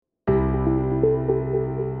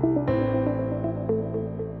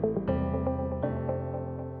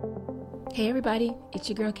Hey everybody, it's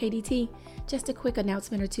your girl KDT. Just a quick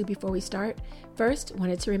announcement or two before we start. First,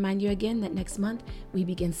 wanted to remind you again that next month we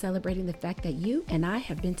begin celebrating the fact that you and I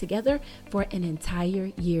have been together for an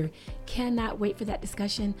entire year. Cannot wait for that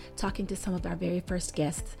discussion, talking to some of our very first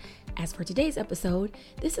guests. As for today's episode,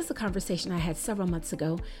 this is a conversation I had several months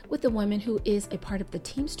ago with a woman who is a part of the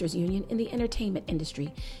Teamsters Union in the entertainment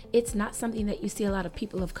industry. It's not something that you see a lot of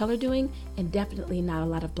people of color doing, and definitely not a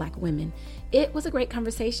lot of Black women. It was a great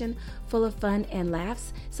conversation, full of fun and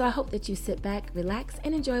laughs, so I hope that you sit back, relax,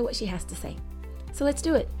 and enjoy what she has to say. So let's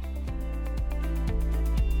do it.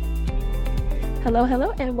 Hello,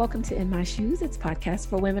 and welcome to In My Shoes. It's a podcast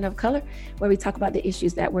for women of color, where we talk about the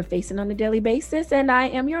issues that we're facing on a daily basis. And I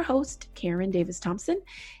am your host, Karen Davis Thompson.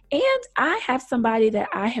 And I have somebody that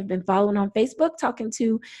I have been following on Facebook, talking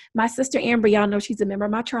to my sister Amber. Y'all know she's a member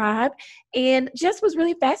of my tribe, and just was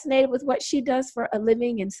really fascinated with what she does for a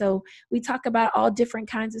living. And so we talk about all different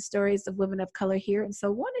kinds of stories of women of color here. And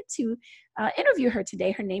so wanted to interview her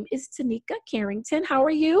today. Her name is Tanika Carrington. How are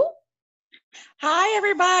you? Hi,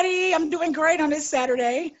 everybody. I'm doing great on this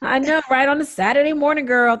Saturday. I know, right on a Saturday morning,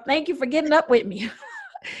 girl. Thank you for getting up with me.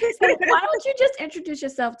 So why don't you just introduce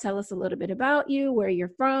yourself? Tell us a little bit about you, where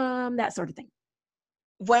you're from, that sort of thing.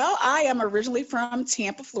 Well, I am originally from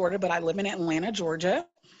Tampa, Florida, but I live in Atlanta, Georgia.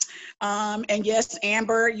 And yes,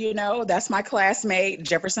 Amber, you know, that's my classmate,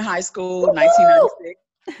 Jefferson High School, Woo-hoo! 1996.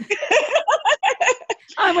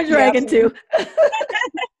 I'm a dragon too.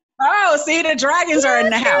 Oh, see, the dragons are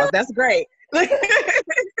in the house. That's great.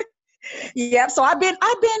 Yep. So I've been,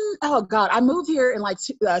 oh God, I moved here in like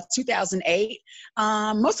 2008.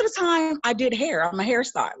 Most of the time I did hair. I'm a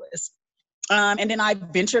hairstylist. And then I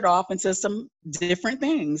ventured off into some different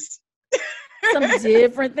things. Some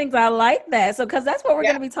different things. I like that. So, because that's what we're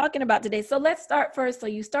going to be talking about today. So let's start first. So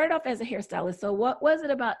you started off as a hairstylist. So what was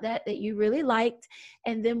it about that you really liked?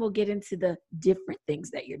 And then we'll get into the different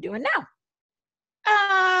things that you're doing now.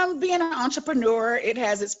 Being an entrepreneur, it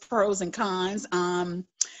has its pros and cons.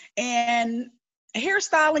 And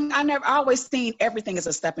hairstyling, I always seen everything as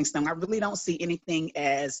a stepping stone. I really don't see anything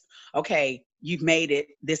as, okay, you've made it,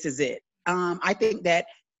 this is it. I think that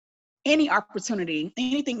any opportunity,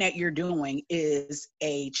 anything that you're doing is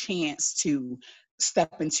a chance to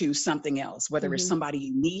step into something else, whether it's somebody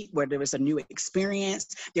you meet, whether it's a new experience.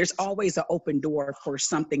 There's always an open door for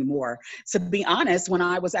something more. To be honest, when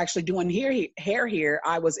I was actually doing hair here,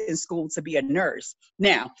 I was in school to be a nurse.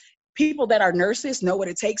 Now, people that are nurses know what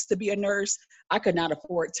it takes to be a nurse. I could not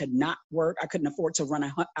afford to not work. I couldn't afford to run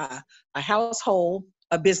a household,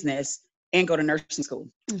 a business, and go to nursing school.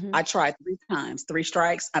 I tried 3 times, 3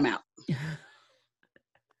 strikes, I'm out.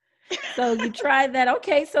 So you tried that.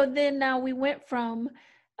 Okay. So then now we went from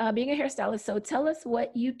being a hairstylist. So tell us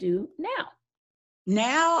what you do now.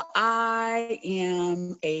 Now I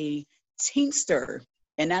am a Teamster,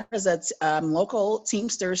 and that is a local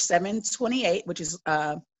Teamster 728, which is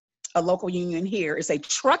a local union here. It's a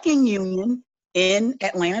trucking union in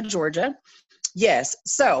Atlanta, Georgia. Yes.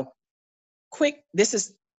 So quick, this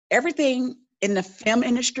is everything in the film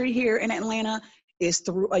industry here in Atlanta is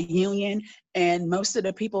through a union, and most of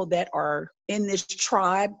the people that are in this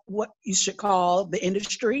tribe, what you should call the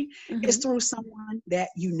industry, is through someone that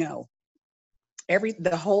you know.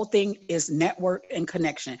 The whole thing is network and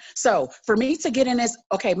connection. So for me to get in this,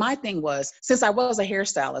 okay, my thing was, since I was a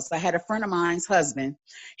hairstylist, I had a friend of mine's husband.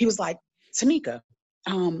 He was like, Tanika,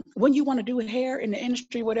 when you want to do hair in the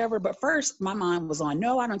industry, whatever. But first my mind was on,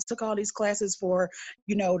 no, I done took all these classes for,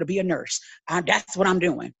 to be a nurse. That's what I'm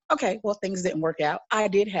doing. Okay, well, things didn't work out. I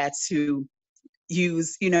did have to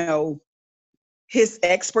use, his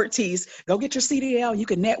expertise. Go get your CDL. You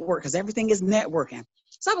can network because everything is networking.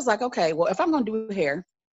 So I was like, okay, well, if I'm going to do hair,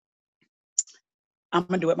 I'm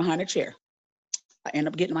going to do it behind a chair. I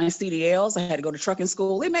ended up getting my CDLs. I had to go to trucking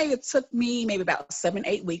school. It took me maybe about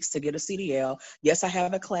 7-8 weeks to get a CDL. Yes, I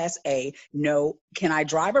have a Class A. No. Can I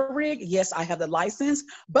drive a rig? Yes, I have the license.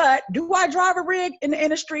 But do I drive a rig in the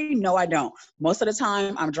industry? No, I don't. Most of the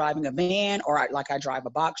time, I'm driving a van or I drive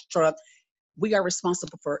a box truck. We are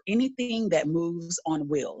responsible for anything that moves on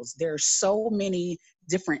wheels. There's so many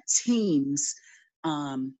different teams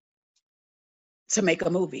to make a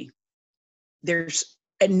movie.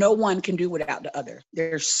 And no one can do without the other.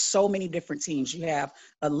 There's so many different teams. You have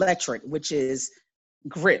electric, which is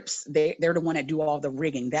grips. They're the one that do all the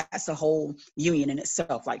rigging. That's a whole union in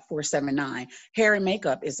itself, like 479. Hair and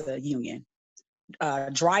makeup is a union.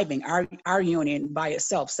 Driving, our union by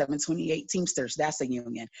itself, 728 Teamsters, that's a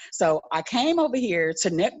union. So I came over here to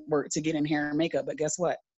network to get in hair and makeup, but guess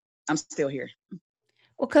what? I'm still here.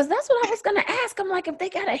 Well, because that's what I was going to ask. I'm like, if they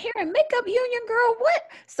got a hair and makeup union, girl, what?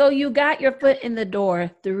 So you got your foot in the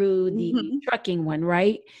door through the Mhm. trucking one,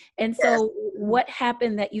 right? And Yes. so what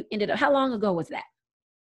happened that you ended up, how long ago was that?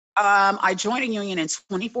 I joined a union in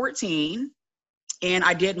 2014, and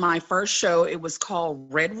I did my first show. It was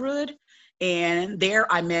called Redwood, and there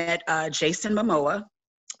I met Jason Momoa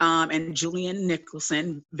and Julian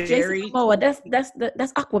Nicholson. Jason Very Momoa,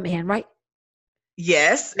 that's Aquaman, right?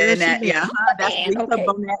 yes, Girl, and she that been that's Aquaman. Lisa Okay.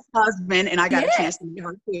 Bonet's husband, and I got a chance Yes. to meet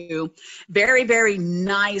her too. Very, very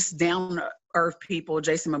nice, down to earth people.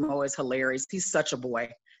 Jason Momoa is hilarious. He's such a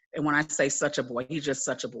boy, and when I say such a boy, he's just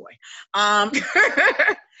such a boy. Um,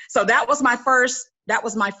 so that was my first. That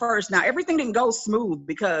was my first. Now everything didn't go smooth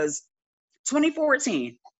because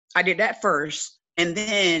 2014, I did that first, and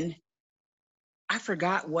then I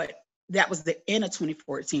forgot what that was the end of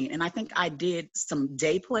 2014. And I think I did some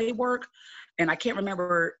day play work, and I can't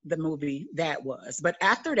remember the movie that was. But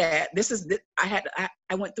after that,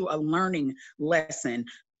 I went through a learning lesson.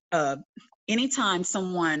 Uh, Anytime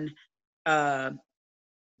someone uh,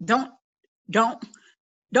 don't don't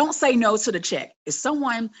don't say no to the check. If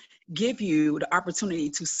someone give you the opportunity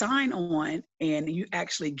to sign on and you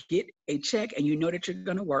actually get a check and you know that you're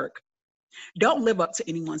going to work, don't live up to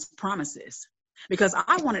anyone's promises, because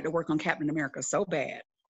I wanted to work on Captain America so bad.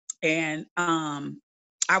 And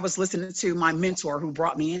I was listening to my mentor who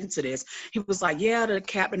brought me into this. He was like, yeah, the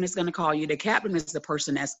captain is going to call you. The captain is the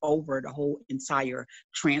person that's over the whole entire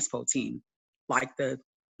transpo team, like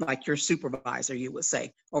your supervisor, you would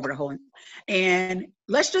say, over the whole. And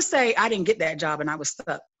let's just say I didn't get that job and I was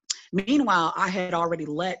stuck. Meanwhile, I had already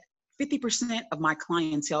let 50% of my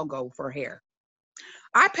clientele go for hair.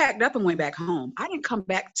 I packed up and went back home. I didn't come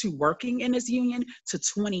back to working in this union to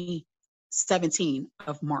 2017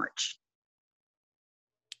 of March.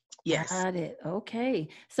 Yes. Got it. Okay.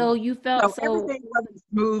 So you felt So so everything wasn't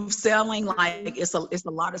smooth sailing. Like it's a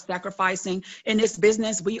lot of sacrificing in this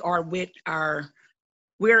business. We are with our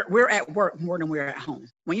we're at work more than we're at home.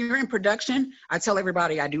 When you're in production, I tell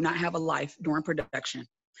everybody I do not have a life during production.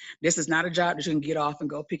 This is not a job that you can get off and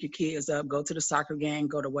go pick your kids up, go to the soccer game,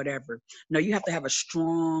 go to whatever. No, you have to have a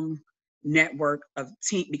strong network of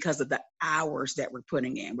team because of the hours that we're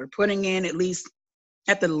putting in. We're putting in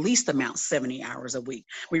at the least amount 70 hours a week.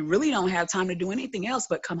 We really don't have time to do anything else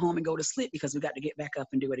but come home and go to sleep, because we got to get back up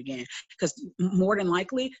and do it again. Because more than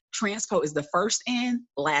likely, transpo is the first in,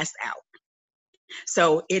 last out.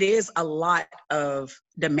 So it is a lot of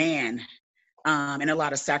demand and a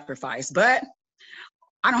lot of sacrifice. But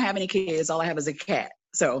I don't have any kids. All I have is a cat.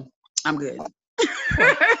 So I'm good.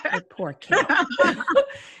 poor cat.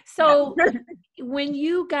 So when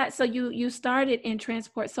you got, so you started in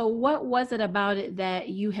transport. So what was it about it that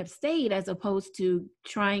you have stayed as opposed to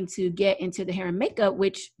trying to get into the hair and makeup,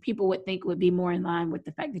 which people would think would be more in line with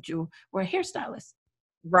the fact that you were a hairstylist?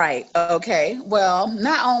 Right. Okay. Well,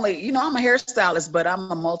 not only, I'm a hairstylist, but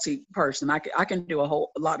I'm a multi person. I can do a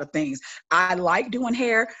whole lot of things. I like doing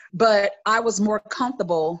hair, but I was more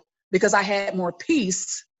comfortable because I had more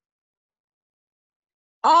peace.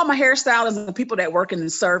 All my hairstylists and the people that work in the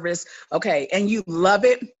service, okay, and you love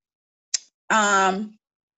it.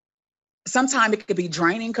 Sometimes it could be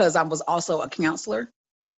draining because I was also a counselor.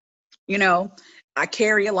 I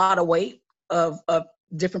carry a lot of weight of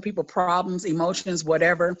different people, problems, emotions,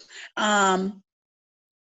 whatever. And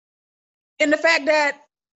the fact that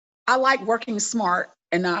I like working smart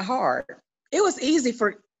and not hard. It was easy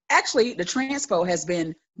actually, the transpo has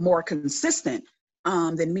been more consistent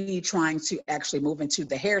than me trying to actually move into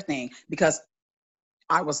the hair thing, because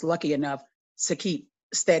I was lucky enough to keep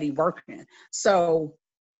steady working. So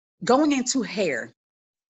going into hair,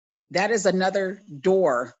 that is another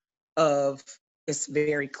door of, it's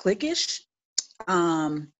very cliquish.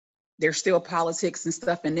 There's still politics and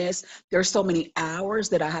stuff in this. There's so many hours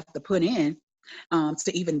that I have to put in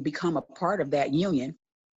to even become a part of that union.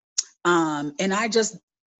 And I just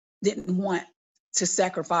didn't want to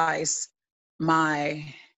sacrifice my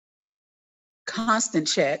constant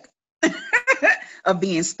check of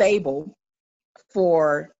being stable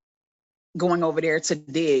for going over there to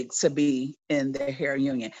dig to be in the hair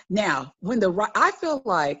union. Now, I feel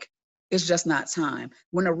like it's just not time.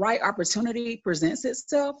 When the right opportunity presents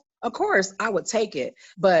itself, of course I would take it.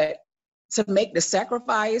 But to make the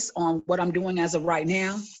sacrifice on what I'm doing as of right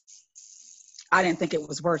now, I didn't think it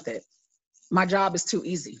was worth it. My job is too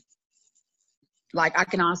easy. Like, I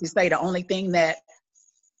can honestly say the only thing that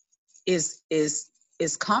is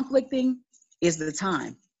conflicting is the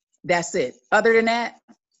time. That's it. Other than that,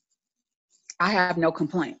 I have no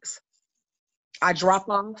complaints. I drop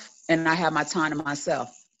off and I have my time to myself.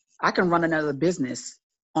 I can run another business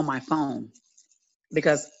on my phone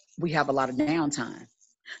because we have a lot of downtime.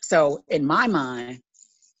 So in my mind,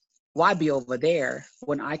 why be over there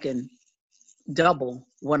when I can double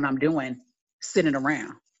what I'm doing sitting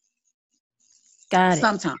around? Got it.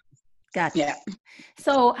 Sometimes. Gotcha. Yeah.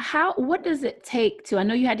 So what does it take to, I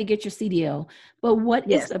know you had to get your CDL, but what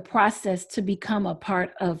is Yes. the process to become a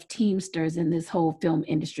part of Teamsters in this whole film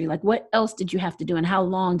industry? Like, what else did you have to do, and how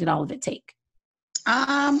long did all of it take?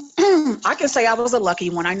 I can say I was a lucky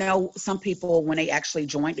one. I know some people, when they actually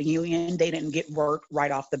joined the union, they didn't get work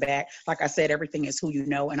right off the bat. Like I said, everything is who you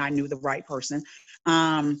know, and I knew the right person.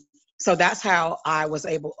 So that's how I was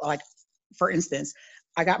able, like, for instance,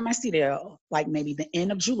 I got my CDL like maybe the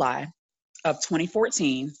end of July of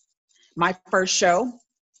 2014. My first show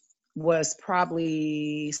was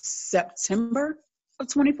probably September of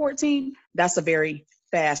 2014. That's a very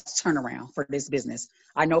fast turnaround for this business.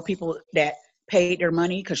 I know people that paid their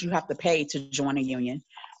money, because you have to pay to join a union.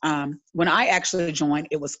 When I actually joined,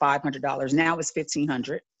 it was $500. Now it's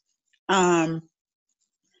 $1,500.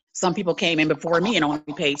 Some people came in before me and only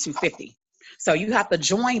paid $250. So you have to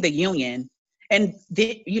join the union. And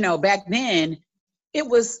back then, it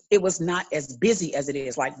was not as busy as it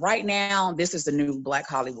is. Like right now, this is the new Black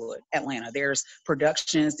Hollywood, Atlanta. There's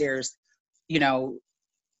productions, there's,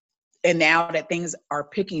 and now that things are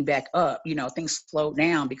picking back up, things slowed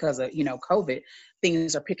down because of, COVID,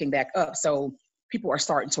 things are picking back up. So people are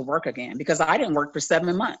starting to work again, because I didn't work for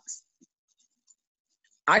 7 months.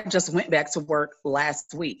 I just went back to work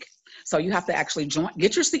last week. So you have to actually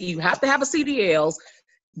you have to have a CDLs.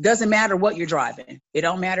 Doesn't matter what you're driving. It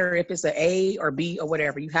don't matter if it's an A or B or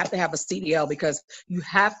whatever. You have to have a CDL, because you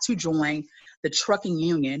have to join the trucking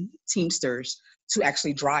union, Teamsters, to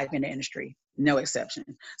actually drive in the industry. No exception.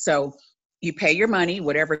 So you pay your money,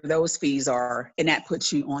 whatever those fees are, and that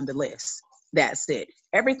puts you on the list. That's it.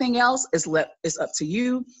 Everything else is up to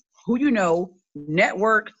you, who you know,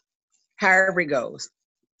 network, however it goes.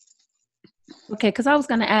 Okay, because I was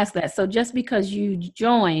going to ask that. So just because you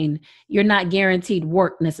join, you're not guaranteed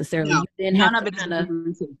work necessarily. No, You then have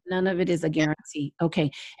to none of it is a guarantee.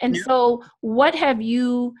 Okay. And so what have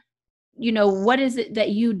you, what is it that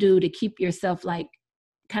you do to keep yourself like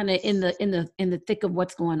kind of in the thick of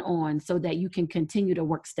what's going on, so that you can continue to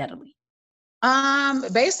work steadily?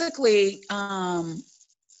 Basically,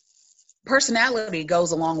 personality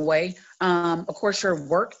goes a long way. Of course, your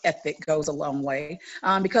work ethic goes a long way,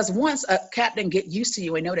 because once a captain get used to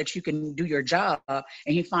you and know that you can do your job, and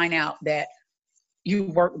he find out that you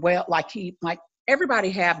work well, like everybody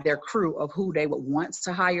have their crew of who they would want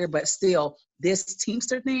to hire, but still this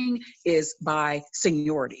Teamster thing is by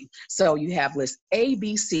seniority. So you have list A,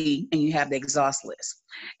 B, C, and you have the exhaust list.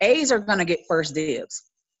 A's are going to get first dibs.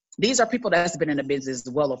 These are people that's been in the business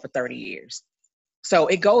well over 30 years. So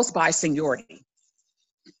it goes by seniority,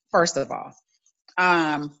 first of all.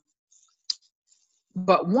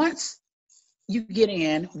 But once you get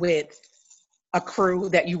in with a crew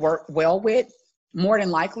that you work well with, more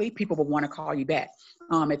than likely people will want to call you back.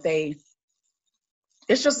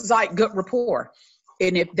 It's just like good rapport.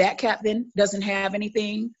 And if that captain doesn't have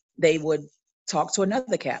anything, they would talk to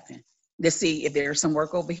another captain to see if there's some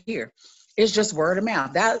work over here. It's just word of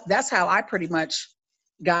mouth. That's how I pretty much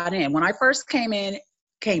got in. When I first came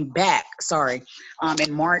back,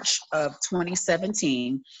 in March of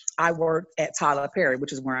 2017, I worked at Tyler Perry,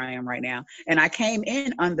 which is where I am right now. And I came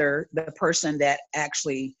in under the person that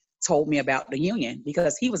actually told me about the union,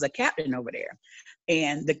 because he was a captain over there.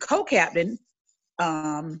 And the co-captain,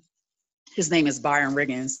 his name is Byron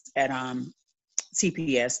Riggins at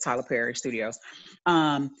TPS, Tyler Perry Studios.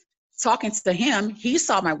 Talking to him, he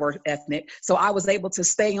saw my work ethic. So I was able to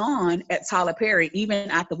stay on at Tyler Perry even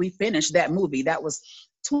after we finished that movie. That was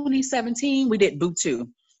 2017. We did Boo 2.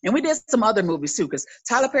 And we did some other movies too, because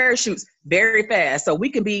Tyler Perry shoots very fast. So we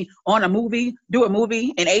can be on do a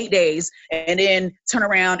movie in 8 days, and then turn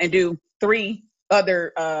around and do 3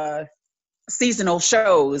 other seasonal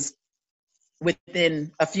shows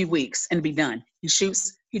within a few weeks and be done.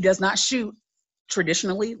 He does not shoot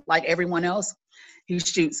traditionally like everyone else. He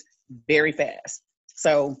shoots very fast.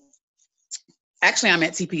 So actually I'm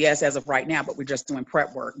at TPS as of right now, but we're just doing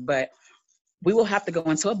prep work. But we will have to go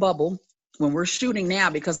into a bubble when we're shooting now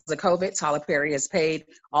because of COVID. Tyler Perry has paid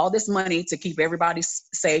all this money to keep everybody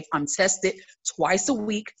safe. I'm tested twice a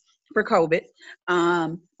week for COVID,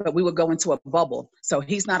 but we would go into a bubble. So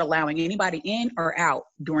he's not allowing anybody in or out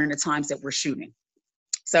during the times that we're shooting.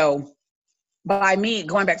 So by me,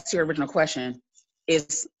 going back to your original question,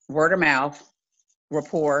 it's word of mouth,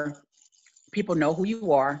 rapport. People know who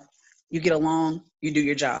you are. You get along, you do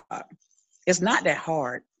your job. It's not that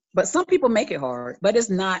hard, but some people make it hard, but it's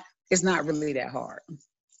not really that hard.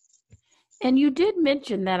 And you did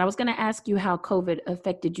mention that. I was going to ask you how COVID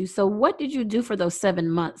affected you. So what did you do for those 7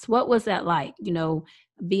 months? What was that like,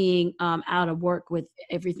 being out of work with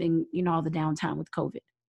everything, all the downtime with COVID?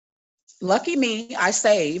 Lucky me, I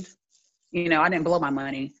saved. I didn't blow my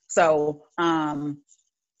money. So I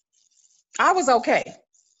was okay.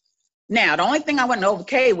 Now, the only thing I wasn't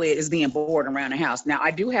okay with is being bored around the house. Now,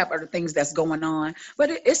 I do have other things that's going on, but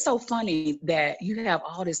it's so funny that you have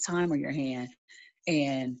all this time on your hand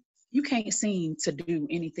and you can't seem to do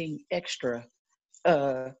anything extra.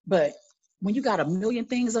 But when you got a million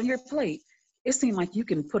things on your plate, it seemed like you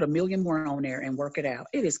can put a million more on there and work it out.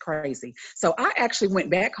 It is crazy. So I actually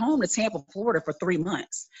went back home to Tampa, Florida for 3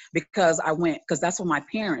 months because that's where my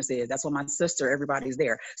parents is. That's where my sister, everybody's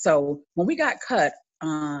there. So when we got cut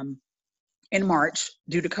in March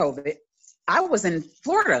due to COVID, I was in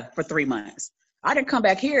Florida for 3 months. I didn't come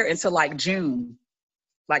back here until like June,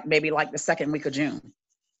 maybe the second week of June.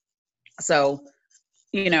 So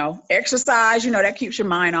exercise, that keeps your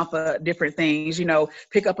mind off of different things,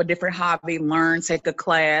 pick up a different hobby, learn, take a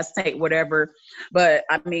class, take whatever. But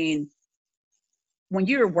I mean, when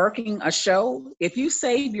you're working a show, if you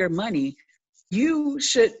save your money, you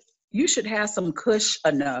should have some cush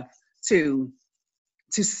enough to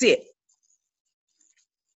sit.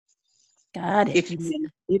 Got it. If you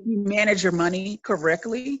manage your money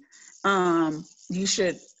correctly, you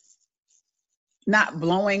should not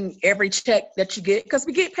blowing every check that you get, because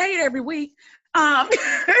we get paid every week.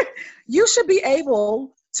 You should be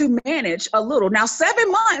able to manage a little. Now,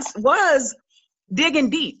 7 months was digging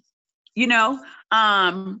deep,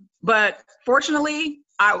 but fortunately,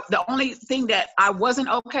 the only thing that I wasn't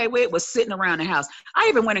okay with was sitting around the house. I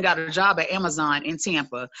even went and got a job at Amazon in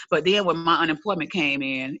Tampa, but then when my unemployment came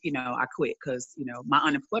in, I quit because, my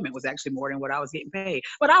unemployment was actually more than what I was getting paid.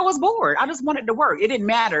 But I was bored. I just wanted to work. It didn't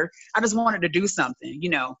matter. I just wanted to do something,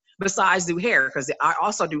 besides do hair, because I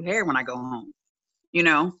also do hair when I go home,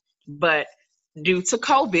 But due to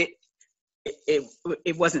COVID,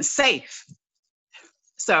 it wasn't safe.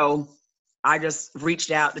 So I just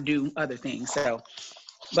reached out to do other things.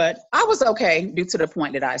 But I was okay due to the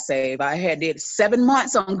point that I saved. I did 7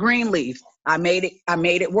 months on Greenleaf. I made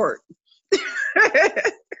it work.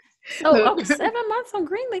 7 months on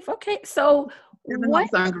Greenleaf. Okay. So 7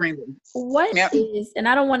 months on Greenleaf. What is, and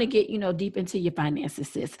I don't want to get, deep into your finances,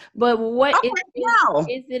 sis, but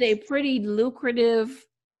is it a pretty lucrative,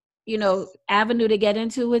 avenue to get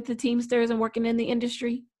into with the Teamsters and working in the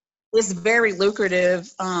industry? It's very lucrative,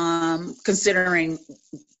 considering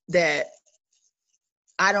that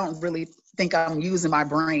I don't really think I'm using my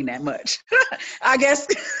brain that much. I guess,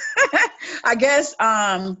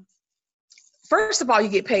 first of all, you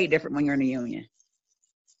get paid different when you're in a union.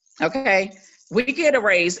 Okay. We get a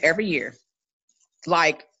raise every year.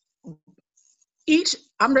 I'm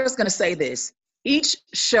just going to say this, each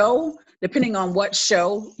show, depending on what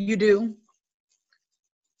show you do,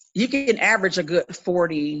 you can average a good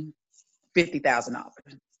 $40,000,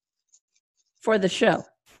 $50,000. For the show,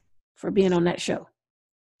 for being on that show.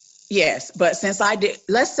 Yes, but since I did,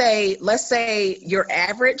 let's say your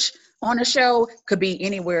average on a show could be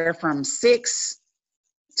anywhere from 6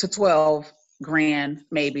 to 12 grand,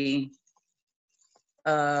 maybe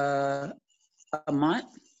a month.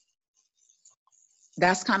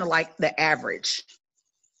 That's kind of like the average.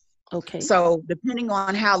 Okay. So depending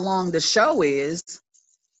on how long the show is,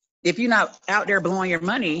 if you're not out there blowing your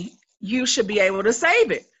money, you should be able to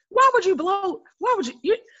save it. Why would you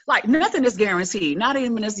nothing is guaranteed, not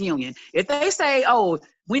even in this union. If they say, oh,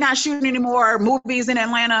 we're not shooting any more movies in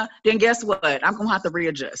Atlanta, then guess what? I'm going to have to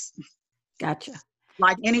readjust. Gotcha.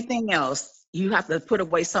 Like anything else, you have to put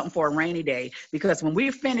away something for a rainy day, because when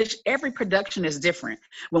we finish, every production is different.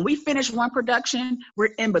 When we finish one production,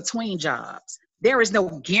 we're in between jobs. There is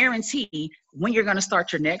no guarantee when you're going to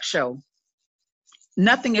start your next show.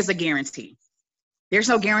 Nothing is a guarantee. There's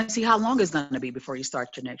no guarantee how long it's going to be before you start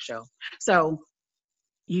your next show. So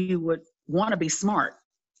you would want to be smart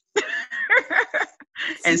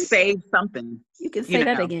and save something. You can say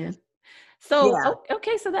that again. So, yeah.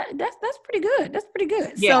 Okay. So that's pretty good. That's pretty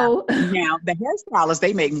good. Yeah. So now the hairstylists,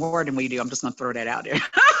 they make more than we do. I'm just going to throw that out there.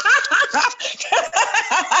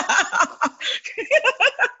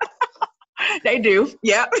 They do.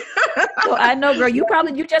 Yeah. So I know, girl, you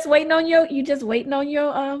just waiting on your I'm just waiting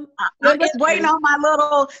on my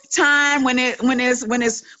little time when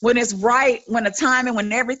it's right, when the time and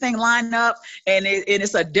when everything line up, and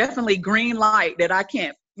it's a definitely green light that I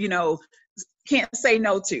can't say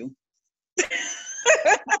no to.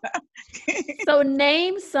 So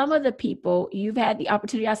name some of the people you've had the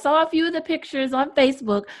opportunity. I saw a few of the pictures on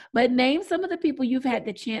Facebook, but name some of the people you've had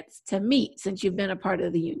the chance to meet since you've been a part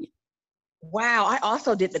of the union. Wow, I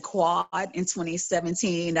also did the quad in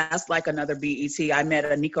 2017. That's like another BET. I met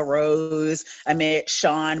Anika Rose. I met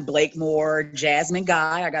Sean Blakemore, Jasmine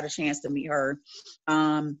Guy. I got a chance to meet her.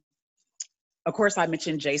 Um, of course, I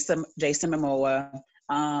mentioned Jason Momoa.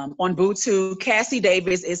 On Butu, Cassie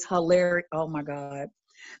Davis is hilarious. Oh my God,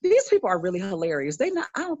 these people are really hilarious. They not.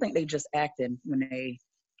 I don't think they just acting when they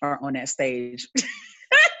are on that stage.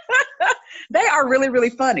 They are really, really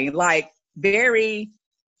funny. Like very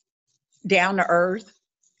down to earth.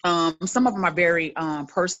 Some of them are very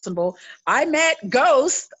personable. I met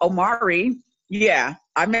Ghost Omari. Yeah,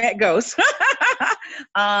 I met Ghost.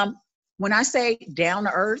 um, when I say down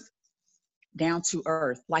to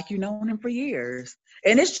earth, like you known him for years,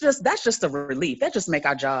 and that's just a relief. That just make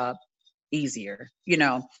our job easier.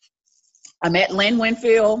 I met Lynn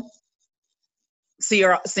Winfield.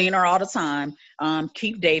 Seeing her all the time.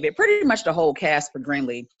 Keith David, pretty much the whole cast for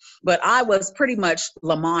Greenlee. But I was pretty much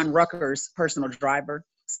Lamont Rucker's personal driver.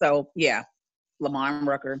 So yeah, Lamont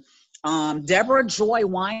Rucker. Deborah Joy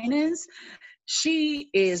Winans,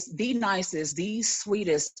 she is the nicest, the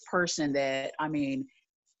sweetest person that, I mean,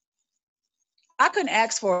 I couldn't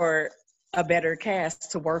ask for a better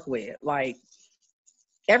cast to work with. Like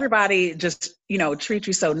everybody just, treats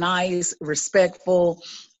you so nice, respectful.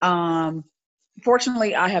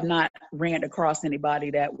 Fortunately, I have not ran across anybody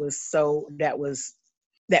that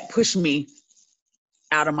pushed me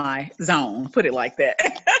out of my zone, put it like that.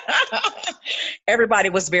 Everybody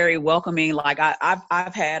was very welcoming. Like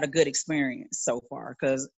I've had a good experience so far,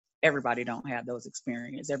 because everybody don't have those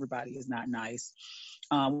experiences. Everybody is not nice.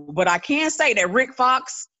 But I can say that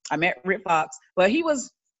I met Rick Fox, but he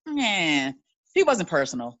wasn't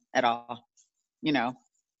personal at all.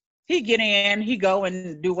 He get in, he go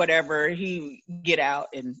and do whatever, he get out,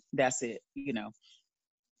 and that's it.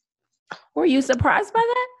 Were you surprised by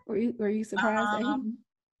that? Were you surprised that he?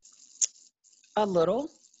 A little,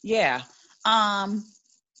 yeah.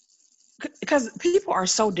 Because people are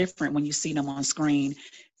so different when you see them on screen.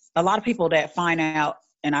 A lot of people that find out,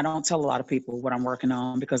 and I don't tell a lot of people what I'm working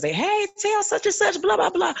on, because hey, tell such and such, blah,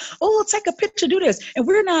 blah, blah. Oh, take a picture, do this. And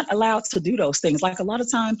we're not allowed to do those things. Like a lot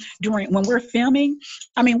of time when we're filming,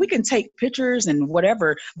 I mean, we can take pictures and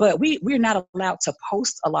whatever, but we're not allowed to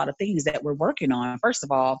post a lot of things that we're working on. First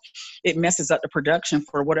of all, it messes up the production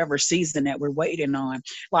for whatever season that we're waiting on.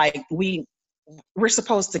 Like we're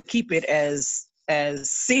supposed to keep it as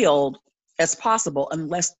sealed as possible,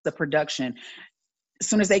 unless the production, as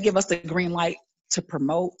soon as they give us the green light to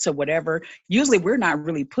promote to whatever, usually we're not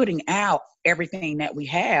really putting out everything that we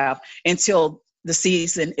have until the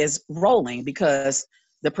season is rolling, because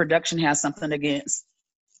the production has something against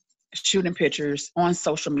shooting pictures on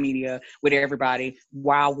social media with everybody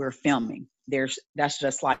while we're filming. That's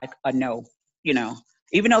just like a no,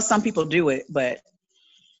 even though some people do it, but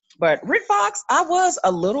Rick Fox, I was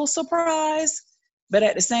a little surprised, but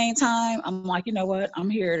at the same time, I'm like, you know what? I'm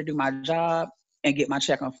here to do my job and get my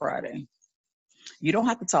check on Friday. You don't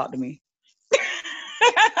have to talk to me.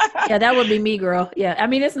 Yeah, that would be me, girl. Yeah, I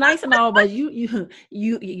mean, it's nice and all, but you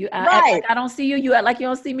right. I don't see you. You act like you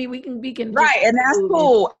don't see me. We can right, and that's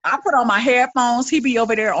cool. I put on my headphones. He be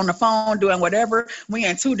over there on the phone doing whatever. We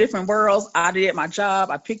in two different worlds. I did my job.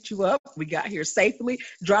 I picked you up. We got here safely,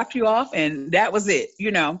 dropped you off, and that was it.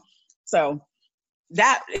 So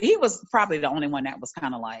that he was probably the only one that was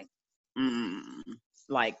kind of like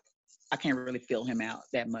I can't really feel him out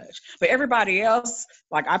that much. But everybody else,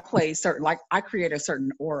 like I create a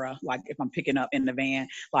certain aura. Like if I'm picking up in the van,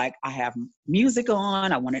 like I have music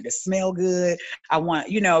on, I want it to smell good. I want,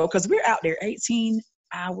 because we're out there 18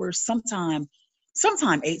 hours, sometime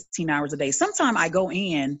 18 hours a day. Sometime I go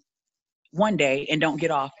in one day and don't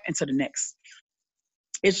get off until the next.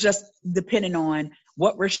 It's just depending on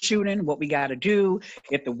what we're shooting, what we got to do.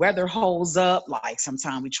 If the weather holds up, like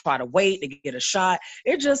sometimes we try to wait to get a shot.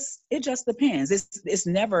 It just depends. It's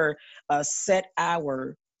never a set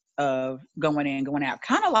hour of going in, going out.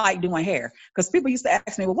 Kind of like doing hair, because people used to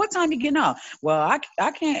ask me, well, what time you getting off? Well,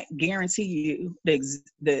 I can't guarantee you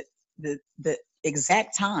the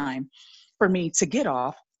exact time for me to get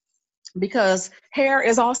off, because hair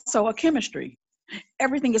is also a chemistry.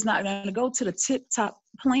 Everything is not going to go to the tip top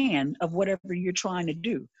plan of whatever you're trying to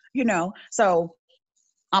do, So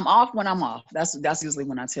I'm off when I'm off. That's usually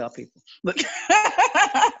when I tell people. Look.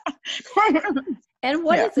 And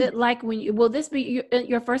what is it like will this be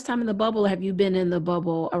your first time in the bubble? Have you been in the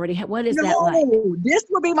bubble already? What is that like? This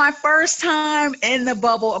will be my first time in the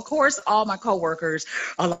bubble. Of course, all my coworkers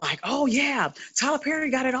are like, oh yeah, Tyler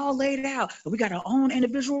Perry got it all laid out. We got our own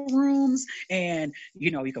individual rooms, and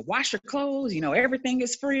you can wash your clothes, everything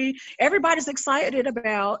is free. Everybody's excited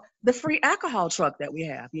about the free alcohol truck that we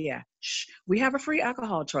have. Yeah. Shh, we have a free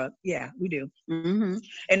alcohol truck. Yeah, we do. And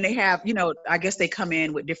they have, I guess they come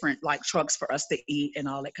in with different like trucks for us to eat and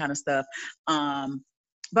all that kind of stuff.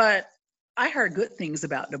 But I heard good things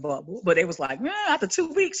about the bubble, but it was like, after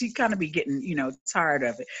 2 weeks, you kind of be getting, tired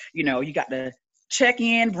of it. You got to check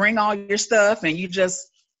in, bring all your stuff, and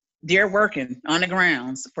they're working on the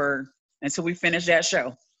grounds until we finish that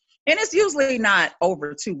show. And it's usually not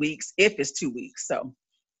over 2 weeks, if it's 2 weeks. So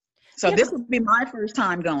this would be my first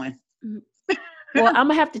time going. Well, I'm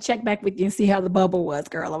gonna have to check back with you and see how the bubble was,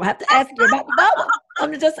 girl. I'm gonna have to ask you about the bubble.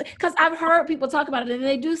 I'm just because I've heard people talk about it, and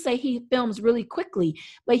they do say he films really quickly.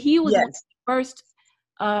 But he was one of the first,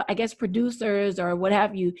 I guess, producers or what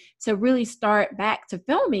have you to really start back to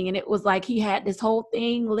filming, and it was like he had this whole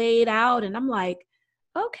thing laid out, and I'm like,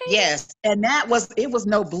 okay. Yes, and it was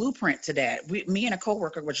no blueprint to that. Me and a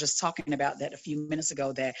coworker were just talking about that a few minutes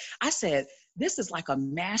ago. That I said this is like a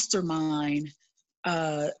mastermind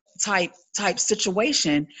type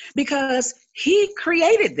situation because he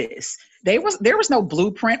created this. There was no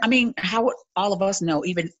blueprint. I mean, how would all of us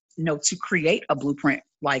to create a blueprint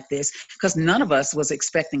like this? Because none of us was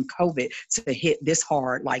expecting COVID to hit this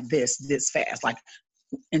hard, like this fast. Like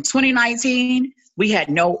in 2019, we had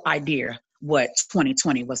no idea what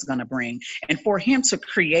 2020 was going to bring. And for him to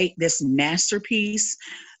create this masterpiece,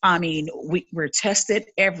 I mean, we're tested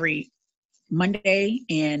every Monday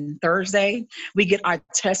and Thursday. We get our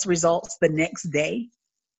test results the next day.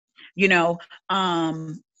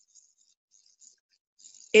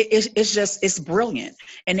 It's brilliant.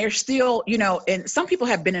 And they're still, and some people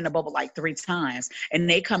have been in a bubble like 3 times, and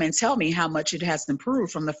they come and tell me how much it has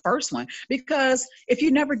improved from the first one. Because if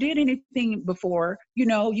you never did anything before,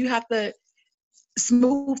 you have to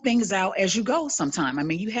smooth things out as you go sometime. I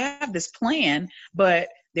mean, you have this plan, but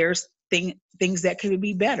there's things that could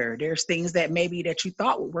be better. There's things that maybe that you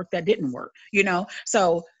thought would work that didn't work,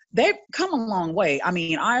 So they've come a long way. I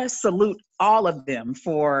mean, I salute all of them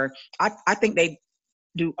I think they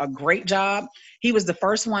do a great job. He was the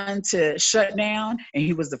first one to shut down, and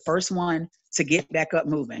he was the first one to get back up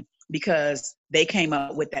moving because they came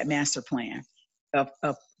up with that master plan of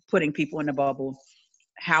putting people in the bubble,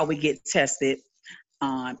 how we get tested,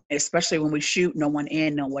 especially when we shoot no one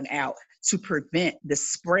in, no one out, to prevent the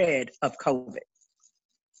spread of COVID.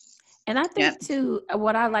 And I think too,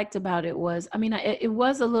 what I liked about it was, I mean, it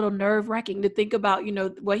was a little nerve-wracking to think about,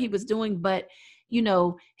 what he was doing, but,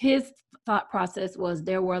 his thought process was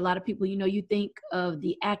there were a lot of people, you think of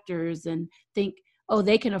the actors and think, oh,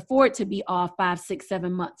 they can afford to be off 5, 6,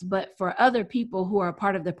 7 months. But for other people who are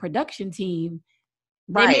part of the production team,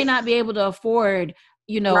 they may not be able to afford,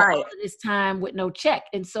 all of this time with no check.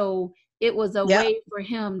 And so it was a way for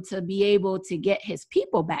him to be able to get his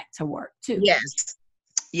people back to work too.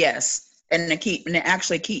 Yes. And to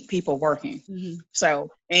actually keep people working. Mm-hmm. So,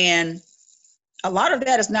 and a lot of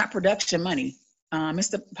that is not production money.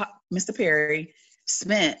 Mr. Perry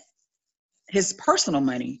spent his personal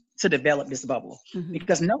money to develop this bubble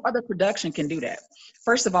because no other production can do that.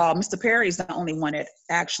 First of all, Mr. Perry is the only one that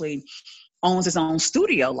actually owns his own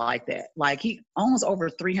studio like that. Like he owns over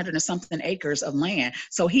 300 and something acres of land.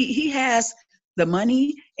 So he has the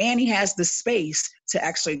money and he has the space to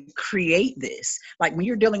actually create this. Like when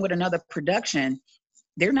you're dealing with another production,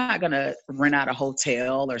 they're not going to rent out a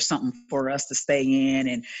hotel or something for us to stay in.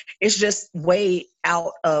 And it's just way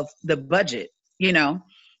out of the budget,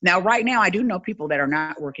 Now, right now, I do know people that are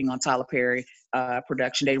not working on Tyler Perry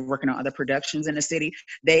production. They're working on other productions in the city.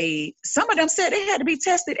 Some of them said they had to be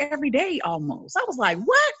tested every day almost. I was like,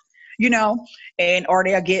 what? Or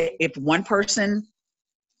they'll get, if one person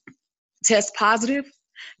tests positive,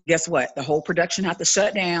 guess what? The whole production have to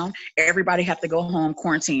shut down. Everybody have to go home,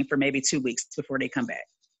 quarantine for maybe 2 weeks before they come back.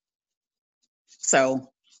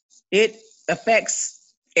 So it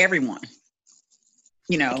affects everyone,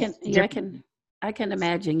 I can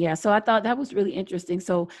imagine. Yeah. So I thought that was really interesting.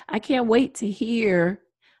 So I can't wait to hear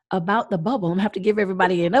about the bubble. I'm gonna have to give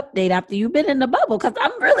everybody an update after you've been in the bubble. Cause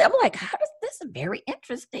I'm like, this is very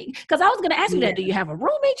interesting. Cause I was going to ask you that. Do you have a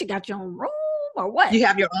roommate? You got your own room or what? You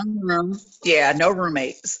have your own room. Yeah. No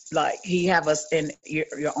roommates. Like he have us in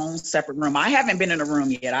your own separate room. I haven't been in a room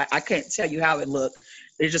yet. I can't tell you how it looked.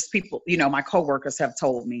 There's just people, my coworkers have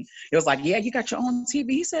told me. It was like, yeah, you got your own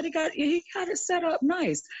TV. He said he got it set up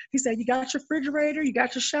nice. He said, you got your refrigerator, you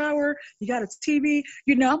got your shower, you got a TV.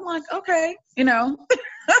 I'm like, okay, but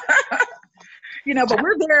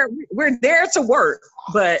we're there to work.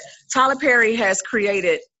 But Tyler Perry has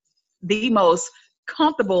created the most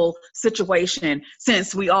comfortable situation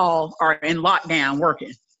since we all are in lockdown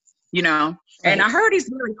working, And I heard he's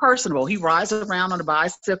very personable. He rides around on a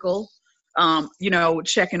bicycle.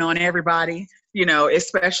 Checking on everybody. you know,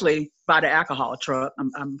 especially by the alcohol truck.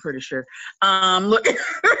 I'm pretty sure. Look,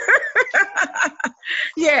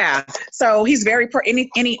 yeah. So he's very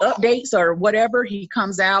any updates or whatever, he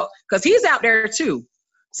comes out because he's out there too.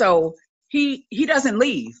 So he doesn't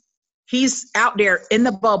leave. He's out there in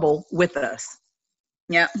the bubble with us.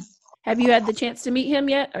 Yeah. Have you had the chance to meet him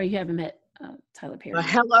yet, or you haven't met Tyler Perry? A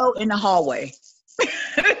hello in the hallway.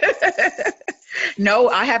 No,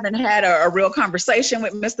 I haven't had a real conversation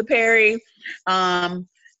with Mr. Perry.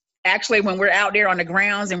 Actually, when we're out there on the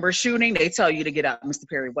grounds and we're shooting, they tell you to get out Mr.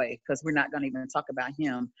 Perry way because we're not going to even talk about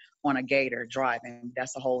him on a gator driving.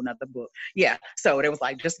 That's a whole nother book. Yeah. So it was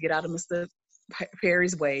like, just get out of Mr.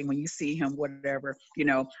 Perry's way when you see him, whatever, you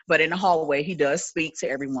know. But in the hallway, he does speak to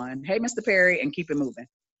everyone. Hey, Mr. Perry, and keep it moving.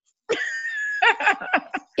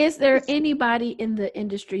 Is there anybody in the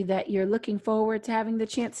industry that you're looking forward to having the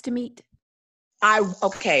chance to meet?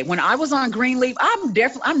 When I was on Greenleaf, I'm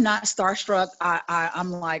not starstruck.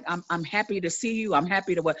 I'm happy to see you. I'm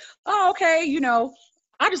happy to okay, you know,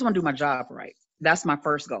 I just want to do my job right. That's my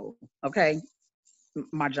first goal. Okay.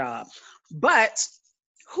 My job. But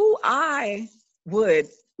who I would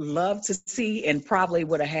love to see and probably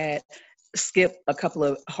would have had skip a couple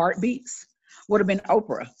of heartbeats would have been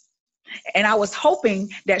Oprah. And I was hoping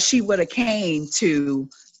that she would have came to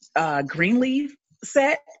Greenleaf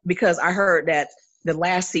set because I heard that the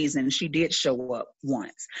last season she did show up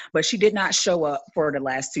once, but she did not show up for the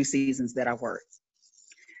last 2 seasons that I worked.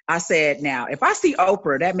 I said, now, if I see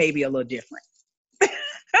Oprah, that may be a little different.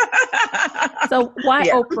 So why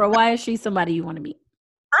Oprah? Why is she somebody you want to meet?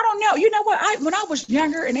 I don't know. You know what? When I was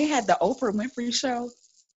younger and they had the Oprah Winfrey show,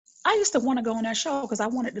 I used to want to go on that show because I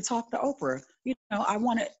wanted to talk to Oprah. You know, I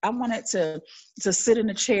wanted to sit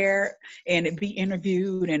in a chair and be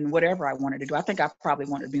interviewed and whatever I wanted to do. I think I probably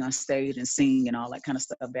wanted to be on stage and sing and all that kind of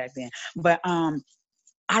stuff back then. But I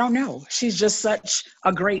don't know. She's just such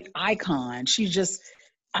a great icon. She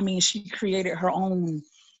created her own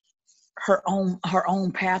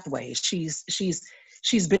pathway. She's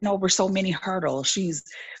been over so many hurdles. She's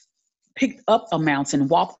picked up a mountain,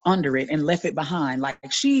 walked under it, and left it behind. Like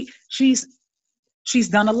she's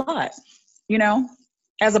done a lot, you know,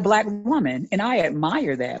 as a Black woman, and I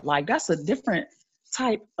admire that. Like that's a different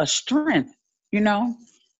type of strength, you know.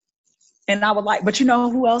 And I would like, but you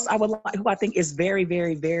know who else I would like? Who I think is very,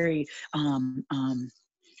 very, very knowledgeable.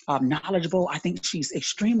 I think she's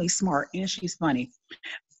extremely smart and she's funny.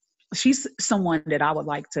 She's someone that I would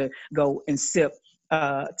like to go and sip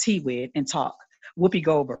tea with and talk. Whoopi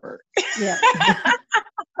Goldberg. Yeah.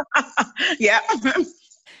 Yeah.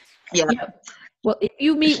 Yeah. Well, if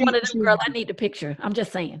you meet one of them, girl, I need a picture. I'm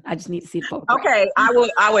just saying. I just need to see the photograph. Okay.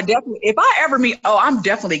 I would definitely, if I ever meet, I'm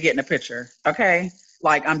definitely getting a picture. Okay.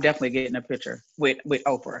 Like I'm definitely getting a picture with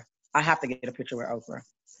Oprah. I have to get a picture with Oprah.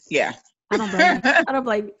 Yeah. I don't blame you. I don't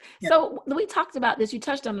blame you. Yeah. So we talked about this. You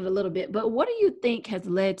touched on it a little bit, but what do you think has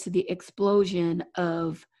led to the explosion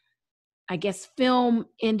of, I guess, film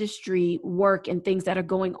industry work and things that are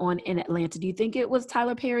going on in Atlanta? Do you think it was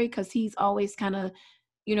Tyler Perry? Because he's always kind of,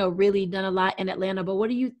 you know, really done a lot in Atlanta. But what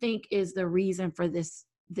do you think is the reason for this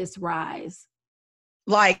rise?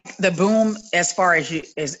 Like the boom as far as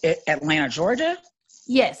Atlanta, Georgia?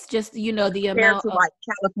 Yes, just, you know, the amount of like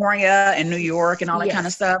California and New York and all that kind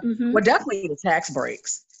of stuff. Mm-hmm. Well, definitely the tax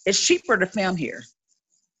breaks. It's cheaper to film here.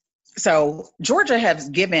 So Georgia has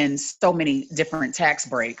given so many different tax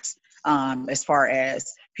breaks as far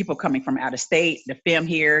as people coming from out of state, the film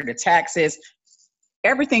here, the taxes,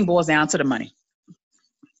 everything boils down to the money.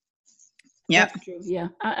 Yeah. Yeah.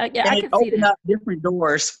 I can open up different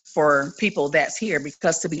doors for people that's here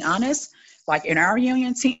because, to be honest, like in our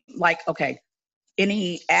union team, like, okay,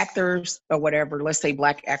 any actors or whatever, let's say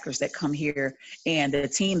Black actors that come here, and the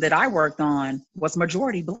team that I worked on was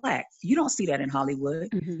majority Black. You don't see that in Hollywood.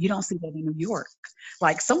 Mm-hmm. You don't see that in New York.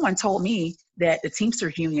 Like someone told me that the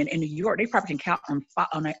Teamsters Union in New York, they probably can count on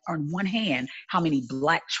one hand how many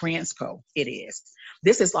Black transpo it is.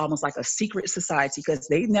 This is almost like a secret society because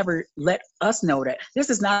they never let us know that this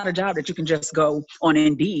is not a job that you can just go on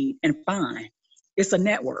Indeed and find. It's a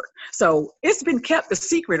network. So it's been kept a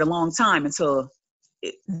secret a long time until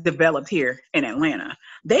it developed here in Atlanta.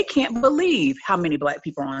 They can't believe how many Black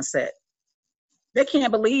people are on set. They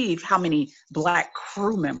can't believe how many Black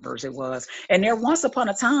crew members it was. And there once upon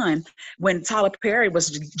a time when Tyler Perry was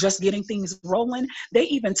just getting things rolling, they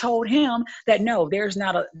even told him that no, there's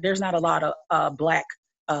not a lot of Black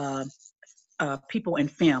people in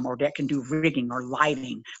film or that can do rigging or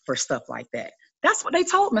lighting for stuff like that. That's what they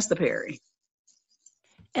told Mr. Perry.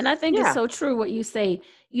 And I think it's Yeah. so true what you say.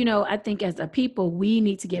 You know, I think as a people, we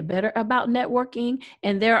need to get better about networking.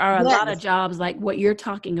 And there are a lot of Yes. jobs like what you're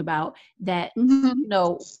talking about that, Hmm. you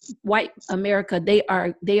know, white America, they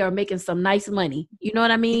are making some nice money. You know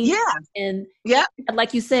what I mean? Yeah. And Yeah.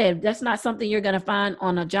 like you said, that's not something you're going to find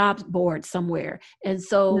on a job board somewhere. And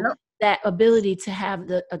so Yep. that ability to have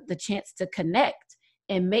the chance to connect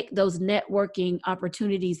and make those networking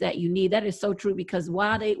opportunities that you need, that is so true, because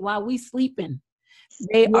while we sleeping,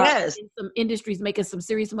 they are Yes. in some industries making some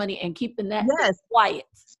serious money and keeping that Yes. quiet.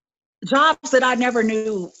 Jobs that I never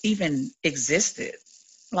knew even existed.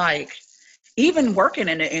 Like, even working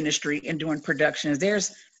in the industry and doing productions,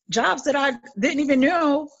 there's jobs that I didn't even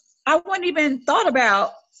know, I wouldn't even thought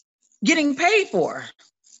about getting paid for.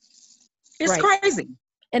 It's Right. crazy.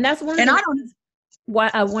 And that's one of And the I don't, reasons why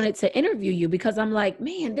I wanted to interview you, because I'm like,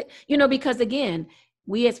 man, you know, because again,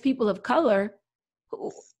 we as people of color,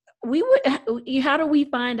 we would, how do we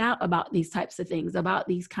find out about these types of things, about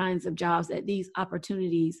these kinds of jobs, that these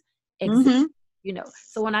opportunities exist, mm-hmm. you know?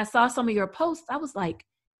 So when I saw some of your posts, I was like,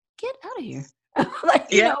 get out of here.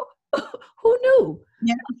 Like, you Yeah. know, who knew?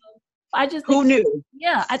 Yeah. I just think, Who knew?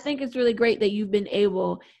 yeah, I think it's really great that you've been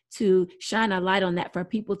able to shine a light on that for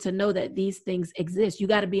people to know that these things exist. You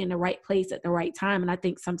got to be in the right place at the right time. And I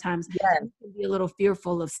think sometimes Yes. we can be a little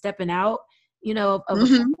fearful of stepping out, you know, of a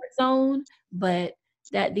Mm-hmm. comfort zone, but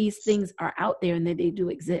that these things are out there and that they do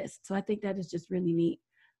exist. So I think that is just really neat.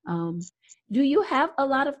 Um, do you have a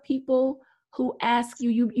lot of people who ask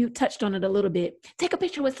you, you touched on it a little bit, take a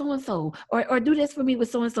picture with so-and-so, or do this for me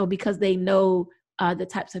with so-and-so, because they know the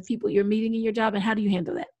types of people you're meeting in your job, and how do you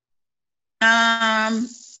handle that?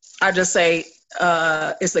 I just say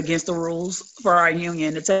it's against the rules for our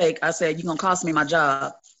union to take. I said, you're gonna cost me my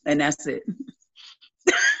job, and that's it.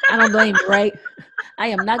 I don't blame you, right? I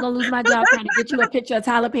am not gonna lose my job trying to get you a picture of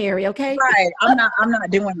Tyler Perry, okay? Right. I'm not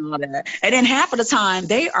doing all that. And then half of the time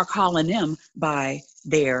they are calling them by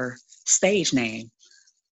their stage name.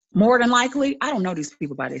 More than likely, I don't know these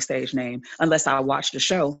people by their stage name unless I watch the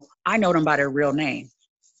show. I know them by their real name.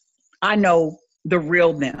 I know the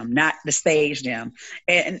real them, not the stage them.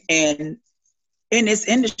 And in this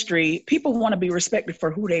industry, people want to be respected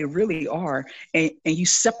for who they really are, and you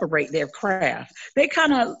separate their craft. They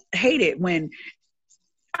kind of hate it when,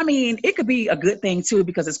 I mean, it could be a good thing too,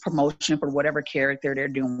 because it's promotion for whatever character they're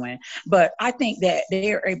doing. But I think that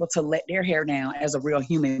they are able to let their hair down as a real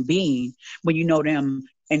human being when you know them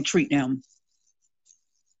and treat them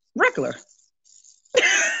regular.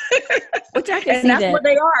 Which I can And see that's that. what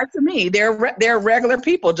they are to me. They're regular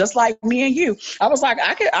people, just like me and you. I was like,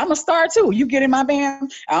 I'm a star too. You get in my van.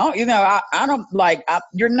 I don't like.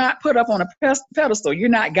 You're not put up on a pedestal. You're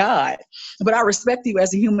not God, but I respect you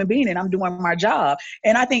as a human being, and I'm doing my job.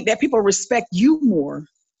 And I think that people respect you more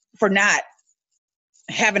for not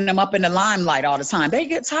having them up in the limelight all the time. They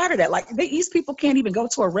get tired of that. Like, these people can't even go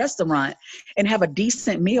to a restaurant and have a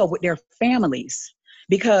decent meal with their families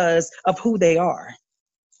because of who they are.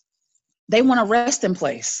 They want to rest in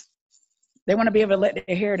place. They want to be able to let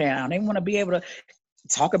their hair down. They want to be able to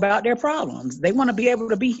talk about their problems. They want to be able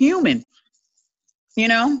to be human, you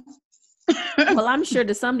know? Well, I'm sure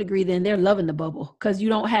to some degree then they're loving the bubble, because you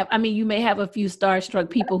don't have, I mean, you may have a few starstruck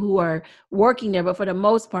people who are working there, but for the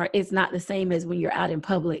most part, it's not the same as when you're out in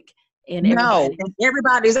public and No, everybody. and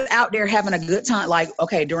everybody's out there having a good time. Like,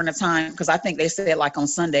 okay, during the time, because I think they said like on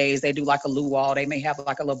Sundays, they do like a luau. They may have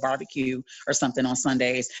like a little barbecue or something on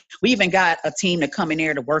Sundays. We even got a team to come in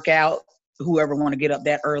there to work out, whoever want to get up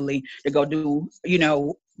that early to go do,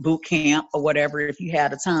 boot camp or whatever, if you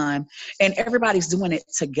had the time. And everybody's doing it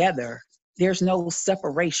together. There's no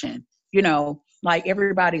separation, like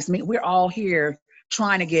we're all here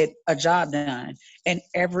trying to get a job done. And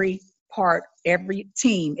every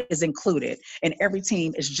team is included, and every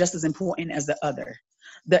team is just as important as the other.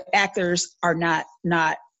 The actors are not,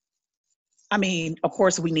 I mean, of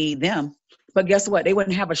course we need them, but guess what? They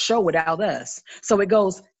wouldn't have a show without us. So it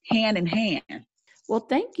goes hand in hand. Well,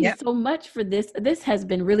 thank you Yep. so much for this. This has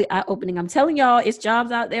been really eye-opening. I'm telling y'all, it's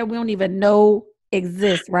jobs out there we don't even know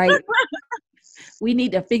exist, right? We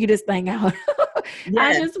need to figure this thing out.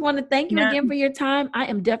 I Yes. just want to thank you Yeah. again for your time. I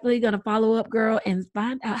am definitely going to follow up, girl, and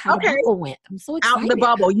find out how the Okay. bubble went. I'm so Out excited. the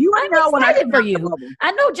bubble. You I'm know when I excited come for out the you. bubble.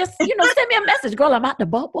 I know, just, send me a message, girl. I'm out the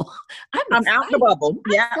bubble. I'm out the bubble.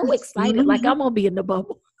 Yeah. I'm so excited. Like, I'm going to be in the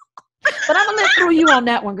bubble. But I'm going to live through you on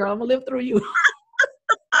that one, girl. I'm going to live through you.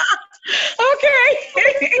 Okay.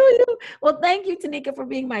 Well, thank you, Tanika, for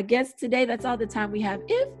being my guest today. That's all the time we have.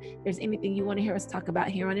 If there's anything you want to hear us talk about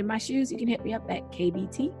here on In My Shoes, you can hit me up at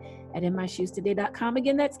kdt@inmyshoestoday.com.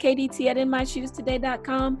 Again, that's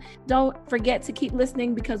kdt@inmyshoestoday.com. Don't forget to keep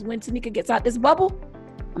listening, because when Tanika gets out this bubble,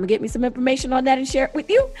 I'm going to get me some information on that and share it with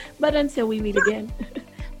you. But until we meet again,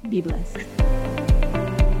 be blessed.